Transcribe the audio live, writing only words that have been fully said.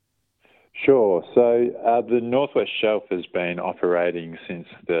Sure. So the Northwest Shelf has been operating since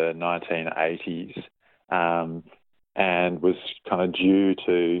the 1980s and was kind of due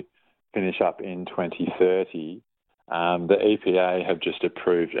to finish up in 2030. The EPA have just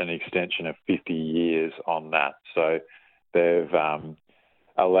approved an extension of 50 years on that. So they've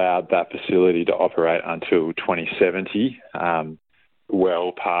allowed that facility to operate until 2070,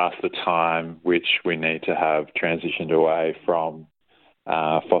 well past the time which we need to have transitioned away from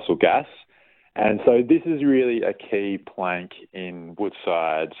fossil gas. And so this is really a key plank in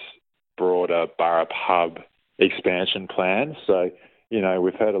Woodside's broader Burrup Hub expansion plan. So,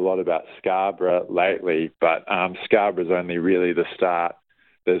 we've heard a lot about Scarborough lately, but Scarborough's only really the start.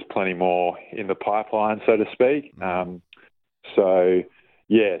 There's plenty more in the pipeline, so to speak. So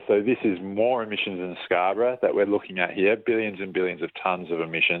this is more emissions than Scarborough that we're looking at here, billions and billions of tonnes of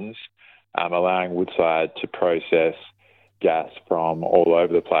emissions, allowing Woodside to process gas from all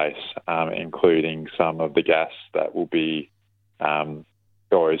over the place, including some of the gas that will be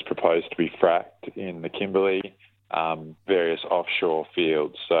or is proposed to be fracked in the Kimberley, various offshore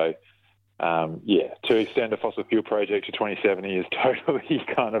fields. So, to extend a fossil fuel project to 2070 is totally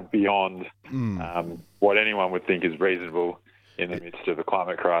kind of beyond what anyone would think is reasonable in the midst of a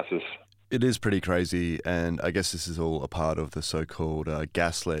climate crisis. It is pretty crazy, and I guess this is all a part of the so-called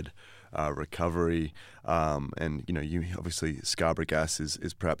gas-led recovery. And, you obviously Scarborough gas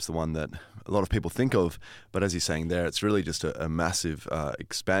is perhaps the one that a lot of people think of, but as you're saying there, it's really just a massive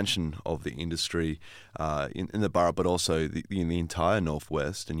expansion of the industry in the Burrup, but also in the entire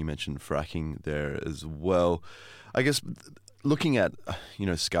Northwest. And you mentioned fracking there as well. I guess looking at,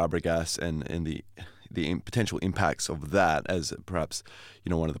 Scarborough gas and the potential impacts of that as perhaps,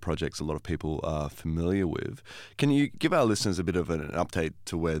 one of the projects a lot of people are familiar with. Can you give our listeners a bit of an update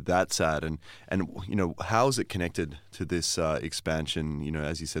to where that's at and how is it connected to this expansion?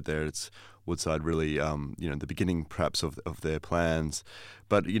 As you said there, it's Woodside really, the beginning perhaps of their plans.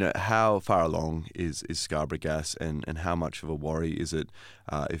 But, how far along is Scarborough gas and how much of a worry is it,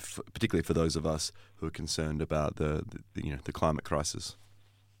 if particularly for those of us who are concerned about the climate crisis?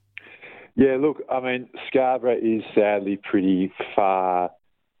 Yeah, look, Scarborough is sadly pretty far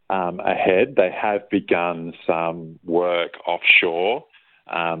ahead. They have begun some work offshore,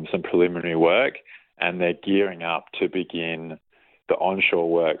 some preliminary work, and they're gearing up to begin the onshore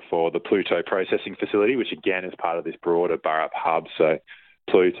work for the Pluto processing facility, which again is part of this broader Burrup Hub. So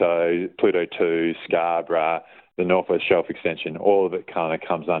Pluto 2, Scarborough, the Northwest Shelf extension, all of it kind of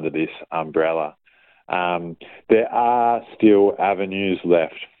comes under this umbrella. There are still avenues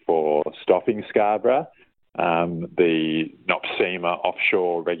left for stopping Scarborough. The NOPSEMA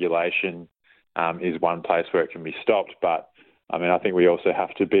offshore regulation is one place where it can be stopped, but I think we also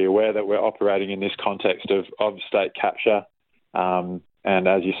have to be aware that we're operating in this context of state capture. And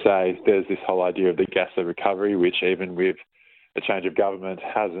as you say, there's this whole idea of the gas-led recovery, which even with a change of government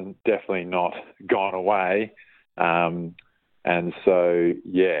hasn't definitely not gone away. And so,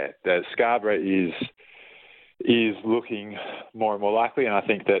 the Scarborough is looking more and more likely, and I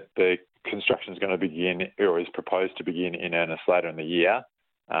think that the construction is going to begin or is proposed to begin in earnest later in the year.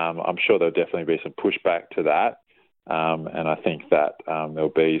 I'm sure there'll definitely be some pushback to that, and I think that there'll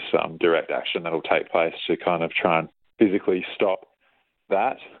be some direct action that'll take place to kind of try and physically stop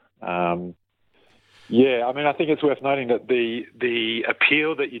that. I think it's worth noting that the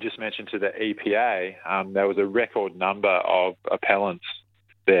appeal that you just mentioned to the EPA, there was a record number of appellants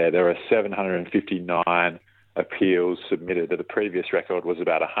there. There were 759 appeals submitted. The previous record was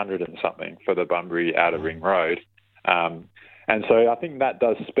about 100 and something for the Bunbury Outer Ring Road. And so I think that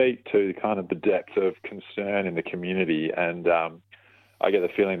does speak to kind of the depth of concern in the community. And I get the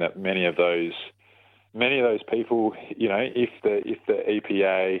feeling that many of those people, if the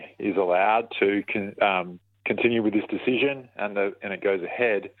EPA is allowed to continue with this decision and it goes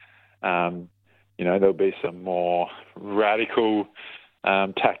ahead, there'll be some more radical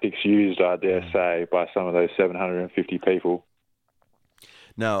tactics used, I dare say, by some of those 750 people.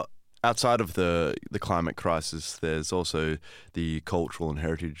 Now, outside of the climate crisis, there's also the cultural and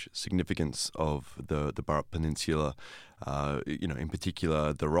heritage significance of the Burrup Peninsula. In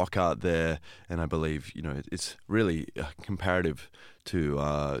particular, the rock art there, and I believe it's really comparative to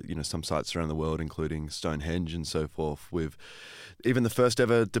some sites around the world, including Stonehenge and so forth, with even the first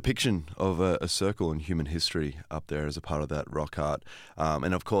ever depiction of a circle in human history up there as a part of that rock art.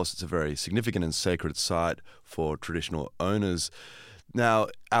 And of course, it's a very significant and sacred site for traditional owners. Now,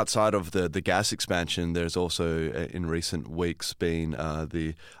 outside of the gas expansion, there's also in recent weeks been some of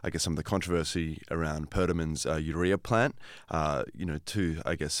the controversy around Perdaman's urea plant. To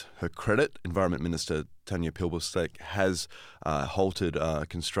her credit, Environment Minister Tanya Plibersek has halted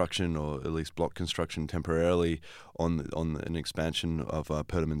construction, or at least blocked construction temporarily on an expansion of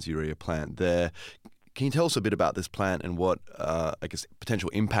Perdaman's urea plant there. Can you tell us a bit about this plant and what, potential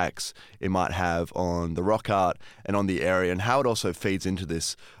impacts it might have on the rock art and on the area, and how it also feeds into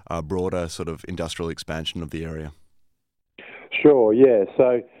this broader sort of industrial expansion of the area? Sure, yeah.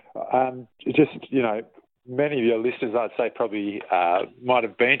 So many of your listeners, I'd say, probably might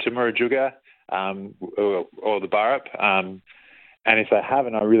have been to Murujuga or the Burrup. And if they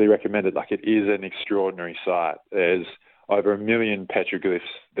haven't, I really recommend it. It is an extraordinary site. There's over 1 million petroglyphs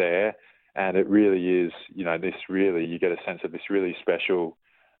there. And it really is, you get a sense of this really special,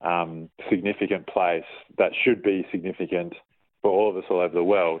 significant place that should be significant for all of us all over the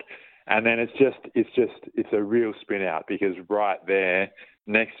world. And then it's a real spin out, because right there,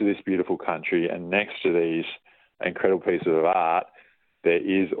 next to this beautiful country and next to these incredible pieces of art, there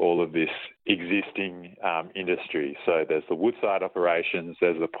is all of this existing industry. So there's the Woodside operations,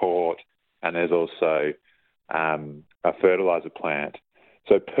 there's the port, and there's also a fertiliser plant.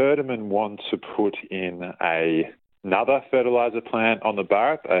 So Perdaman wants to put in another fertiliser plant on the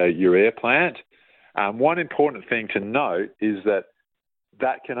Burrup, a urea plant. One important thing to note is that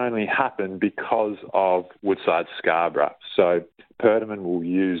can only happen because of Woodside Scarborough. So Perdaman will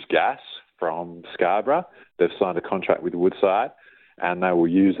use gas from Scarborough. They've signed a contract with Woodside, and they will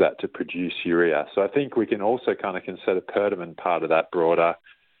use that to produce urea. So I think we can also kind of consider Perdaman part of that broader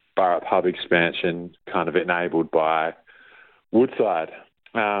Burrup hub expansion, kind of enabled by Woodside.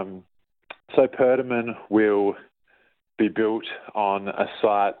 So Perdaman will be built on a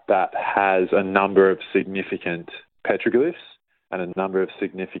site that has a number of significant petroglyphs and a number of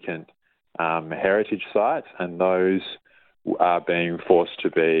significant heritage sites, and those are being forced to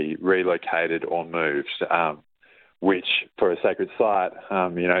be relocated or moved, which for a sacred site,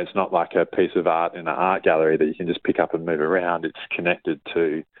 it's not like a piece of art in an art gallery that you can just pick up and move around. It's connected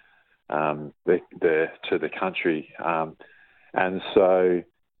to the country. And so,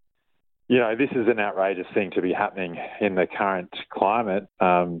 this is an outrageous thing to be happening in the current climate,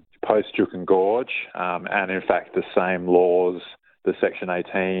 post-Juukan Gorge, and in fact the same laws, the Section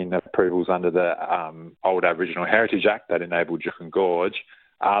 18 approvals under the old Aboriginal Heritage Act that enabled Juukan Gorge,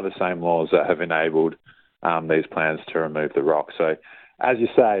 are the same laws that have enabled these plans to remove the rock. So, as you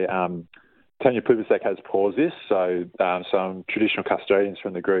say, Tanya Plibersek has paused this, so some traditional custodians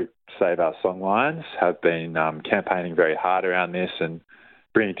from the group Save Our Songlines have been campaigning very hard around this and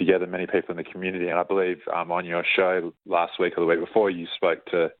bringing together many people in the community. And I believe on your show last week or the week before, you spoke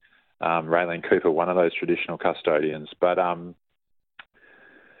to Raylene Cooper, one of those traditional custodians. But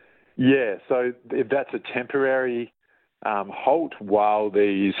so if that's a temporary halt while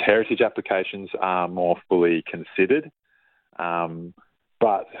these heritage applications are more fully considered.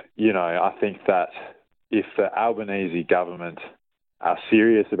 But, I think that if the Albanese government are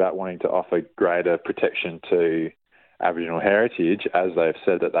serious about wanting to offer greater protection to Aboriginal heritage, as they've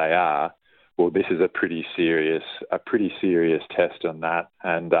said that they are, well, this is a pretty serious test on that.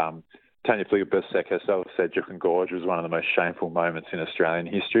 And Tanya Plibersek herself said Juukan Gorge was one of the most shameful moments in Australian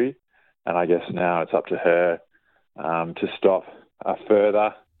history. And I guess now it's up to her to stop a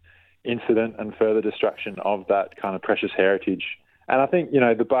further incident and further destruction of that kind of precious heritage. And I think,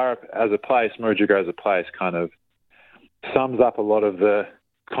 the Burrup as a place, Murujuga as a place, kind of sums up a lot of the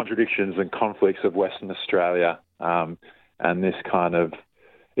contradictions and conflicts of Western Australia, and this kind of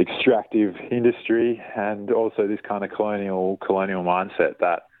extractive industry, and also this kind of colonial mindset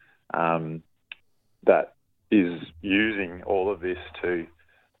that that is using all of this to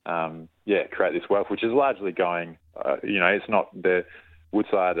create this wealth, which is largely going. It's not the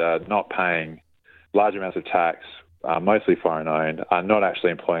Woodside are not paying large amounts of tax. Mostly foreign owned, are not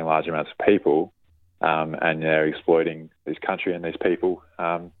actually employing large amounts of people, and they're exploiting this country and these people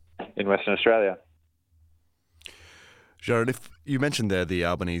in Western Australia. Jared, if you mentioned there the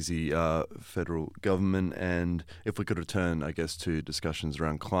Albanese federal government, and if we could return, I guess, to discussions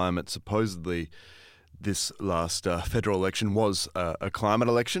around climate, supposedly this last federal election was a climate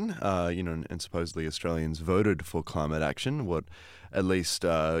election, and supposedly Australians voted for climate action. What, at least,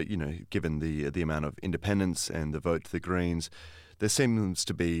 given the amount of independence and the vote to the Greens, there seems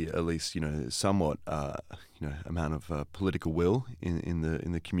to be at least, somewhat, amount of political will in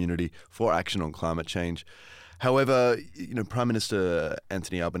the community for action on climate change. However, Prime Minister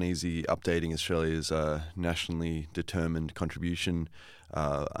Anthony Albanese updating Australia's nationally determined contribution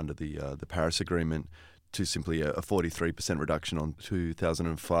under the Paris Agreement to simply a 43% reduction on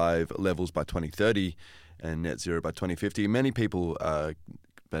 2005 levels by 2030 and net zero by 2050. Many people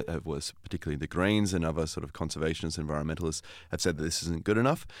was particularly the Greens and other sort of conservationists, environmentalists, have said that this isn't good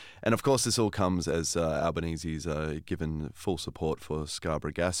enough. And of course, this all comes as Albanese's given full support for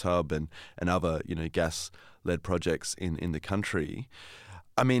Scarborough Gas Hub and other, gas-led projects in the country.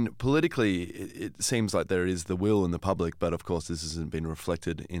 I mean, politically, it seems like there is the will in the public, but of course, this hasn't been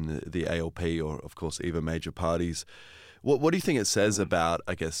reflected in the ALP or, of course, either major parties. What do you think it says about,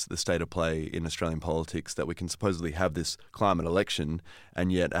 I guess, the state of play in Australian politics that we can supposedly have this climate election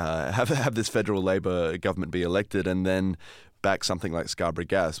and yet have this federal Labor government be elected and then back something like Scarborough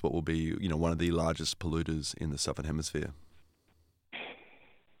Gas, what will be, one of the largest polluters in the Southern Hemisphere?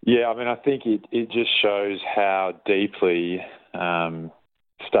 Yeah, I mean, I think it just shows how deeply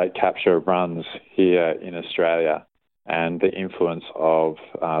state capture runs here in Australia and the influence of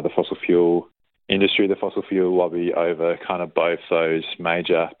the fossil fuel industry, the fossil fuel lobby over kind of both those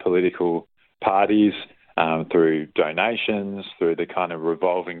major political parties through donations, through the kind of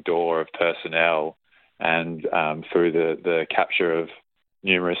revolving door of personnel and through the capture of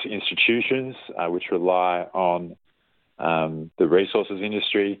numerous institutions which rely on the resources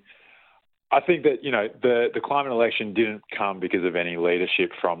industry. I think that, the climate election didn't come because of any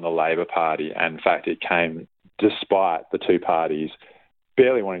leadership from the Labor Party. And in fact, it came despite the two parties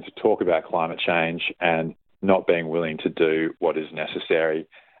barely wanting to talk about climate change and not being willing to do what is necessary.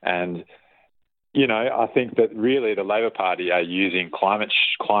 And, I think that really the Labor Party are using climate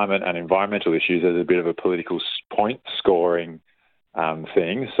and environmental issues as a bit of a political point scoring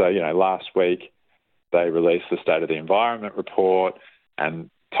thing. So, last week they released the State of the Environment report and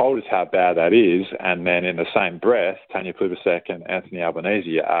told us how bad that is. And then in the same breath, Tanya Plibersek and Anthony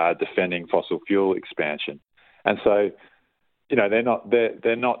Albanese are defending fossil fuel expansion. And so,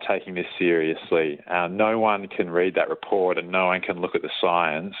 they're not taking this seriously. No one can read that report and no one can look at the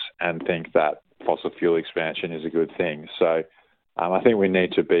science and think that fossil fuel expansion is a good thing. So I think we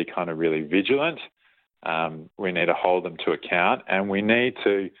need to be kind of really vigilant. We need to hold them to account and we need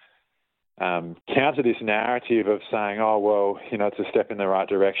to counter this narrative of saying, oh, well, it's a step in the right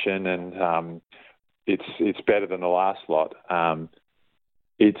direction and it's better than the last lot.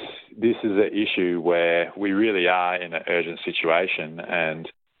 This is an issue where we really are in an urgent situation,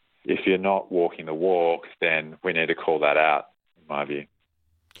 and if you're not walking the walk, then we need to call that out, in my view.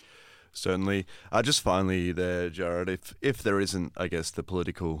 Certainly. Just finally there, Jared, if there isn't, I guess, the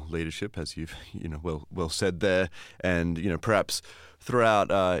political leadership, as you've well said there, and perhaps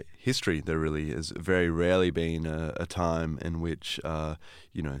throughout history there really has very rarely been a time in which I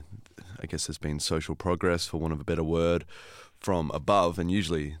guess there's been social progress, for want of a better word, from above, and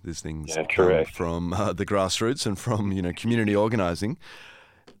usually these things come from the grassroots and from community organising.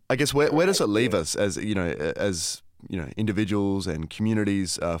 I guess where does it leave us as individuals and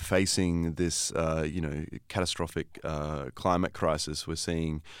communities facing this catastrophic climate crisis? We're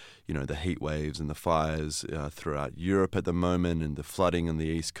seeing the heat waves and the fires throughout Europe at the moment, and the flooding on the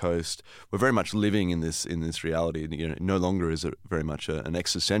East Coast. We're very much living in this reality. No longer is it very much an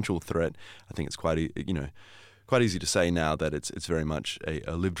existential threat. I think it's quite easy to say now that it's very much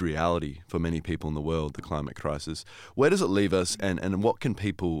a lived reality for many people in the world, the climate crisis. Where does it leave us, and what can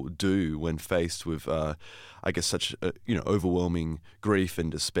people do when faced with, I guess, such overwhelming grief and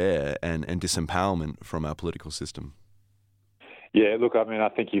despair and disempowerment from our political system? Yeah, look, I mean, I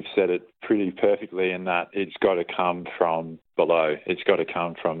think you've said it pretty perfectly in that it's got to come from below. It's got to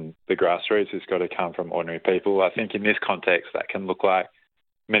come from the grassroots. It's got to come from ordinary people. I think in this context, that can look like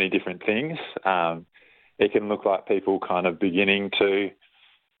many different things. It can look like people kind of beginning to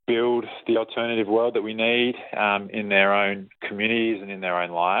build the alternative world that we need in their own communities and in their own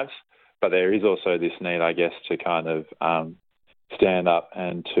lives. But there is also this need, I guess, to kind of stand up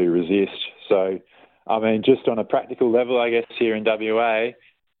and to resist. So, I mean, just on a practical level, I guess, here in WA,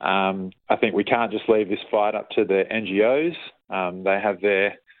 I think we can't just leave this fight up to the NGOs. They have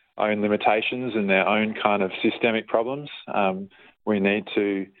their own limitations and their own kind of systemic problems. We need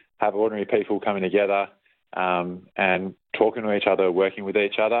to have ordinary people coming together and talking to each other, working with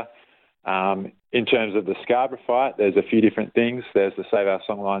each other. In terms of the Scarborough fight, there's a few different things. There's the Save Our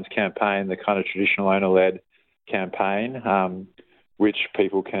Songlines campaign, the kind of traditional owner-led campaign, which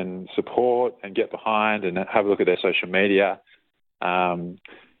people can support and get behind and have a look at their social media.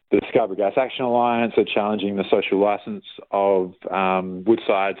 The Scarborough Gas Action Alliance are challenging the social licence of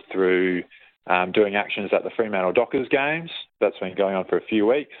Woodside through doing actions at the Fremantle Dockers Games. That's been going on for a few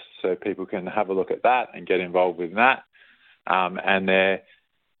weeks, so people can have a look at that and get involved with that. And there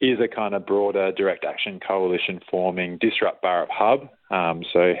is a kind of broader direct action coalition forming Disrupt Burrup Hub.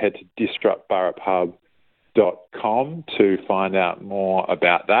 So head to disruptburruphub.com to find out more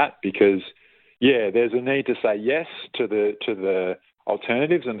about that, because there's a need to say yes to the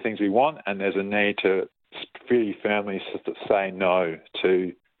alternatives and things we want, and there's a need to really firmly say no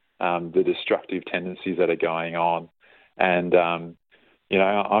to the destructive tendencies that are going on. And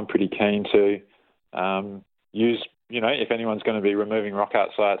I'm pretty keen to use, if anyone's going to be removing rock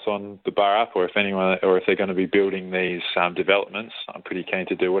art sites on the Burrup, or if they're going to be building these developments, I'm pretty keen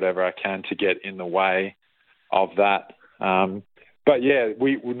to do whatever I can to get in the way of that. But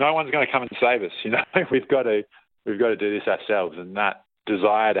no one's going to come and save us. We've got to do this ourselves, and that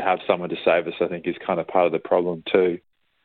desire to have someone to save us, I think, is kind of part of the problem too.